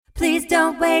Please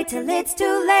don't wait till it's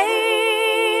too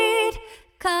late.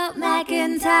 Call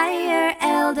McIntyre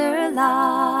Elder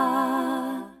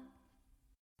Law.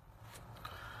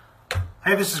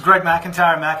 Hey, this is Greg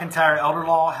McIntyre, McIntyre Elder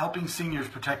Law, helping seniors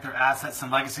protect their assets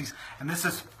and legacies. And this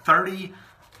is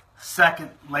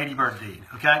 30-second Ladybird deed,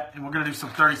 okay? And we're going to do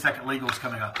some 30-second legals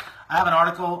coming up. I have an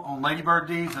article on Ladybird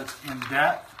deeds that's in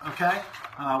depth, okay?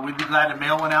 We'd be glad to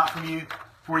mail one out for you.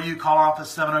 Call our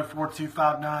office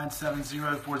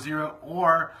 704-259-7040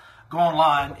 or go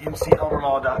online,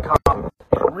 mcelderlaw.com,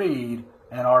 and read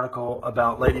an article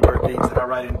about Ladybird deeds that I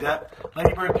write in depth.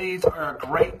 Ladybird deeds are a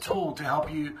great tool to help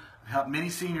many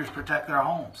seniors protect their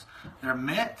homes. They're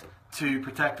meant to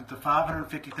protect up to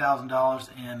 $550,000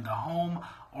 in the home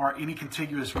or any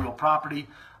contiguous real property,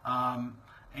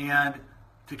 and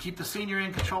to keep the senior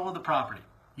in control of the property.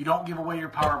 You don't give away your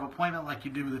power of appointment like you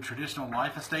do with a traditional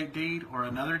life estate deed or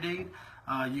another deed.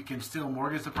 You can still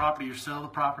mortgage the property or sell the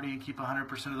property and keep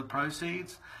 100% of the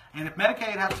proceeds. And if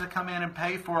Medicaid has to come in and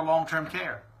pay for long-term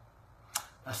care,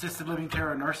 assisted living care,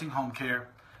 or nursing home care,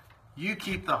 you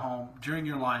keep the home during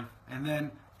your life, and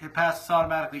then it passes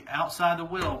automatically outside the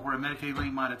will where a Medicaid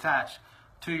lien might attach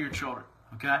to your children,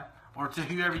 okay? Or to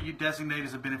whoever you designate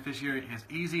as a beneficiary, as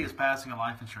easy as passing a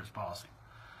life insurance policy.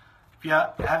 If you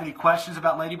have any questions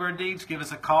about Ladybird deeds, give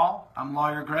us a call. I'm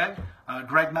Lawyer Greg,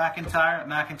 Greg McIntyre at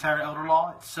McIntyre Elder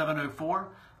Law at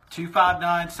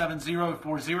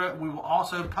 704-259-7040. We will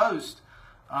also post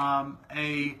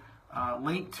a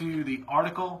link to the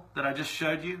article that I just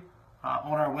showed you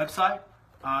on our website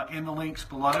in the links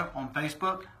below on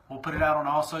Facebook. We'll put it out on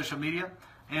all social media,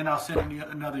 and I'll send you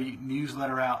another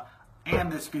newsletter out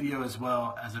and this video as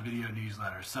well as a video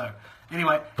newsletter. So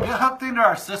anyway, get hooked into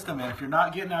our system, and if you're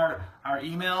not getting our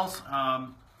emails,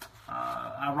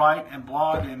 I write and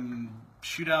blog and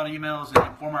shoot out emails and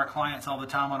inform our clients all the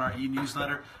time on our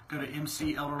e-newsletter. Go to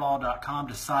mcelderlaw.com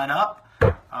to sign up.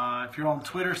 If you're on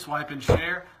Twitter, swipe and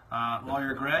share,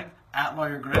 Lawyer Greg, at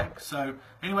Lawyer Greg. So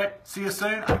anyway, see you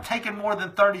soon. I'm taking more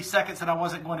than 30 seconds and I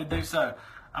wasn't going to do so.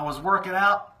 I was working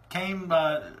out, came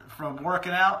from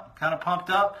working out, kind of pumped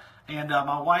up. And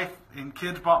my wife and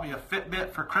kids brought me a Fitbit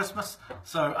for Christmas.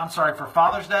 For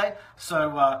Father's Day.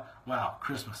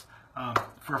 Christmas.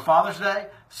 For Father's Day.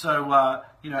 So,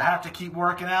 have to keep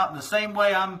working out. In the same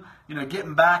way I'm,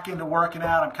 getting back into working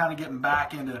out, I'm kind of getting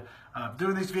back into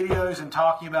doing these videos and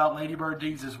talking about Ladybird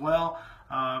deeds as well.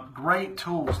 Great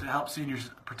tools to help seniors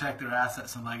protect their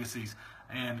assets and legacies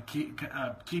and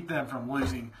keep them from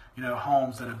losing,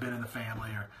 homes that have been in the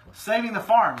family, or saving the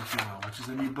farm, if you will, which is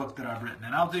a new book that I've written.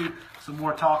 And I'll do some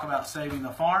more talk about saving the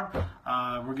farm.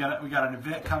 We got an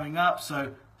event coming up,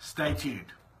 so stay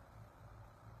tuned.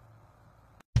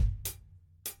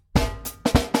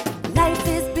 Life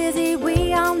is busy,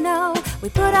 we all know. We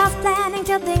put off planning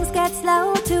till things get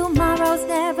slow. Tomorrow's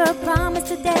never promised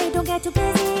today. Don't get too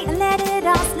busy and let it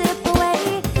all slip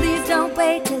away. Please don't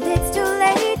wait till it's too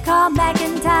late. Call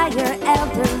McIntyre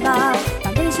Elder Law.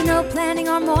 Foundational planning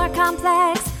or more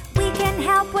complex. We can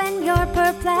help when you're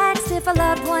perplexed. If a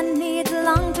loved one needs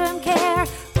long-term care,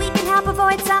 we can help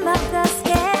avoid some of the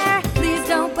scare. Please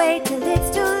don't wait till it's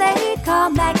too late.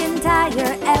 Call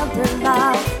McIntyre Elder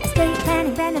Law. Estate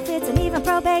planning, benefits, and even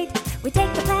probate. We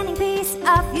take the planning piece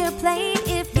off your plate.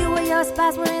 If you or your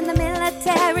spouse were in the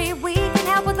military,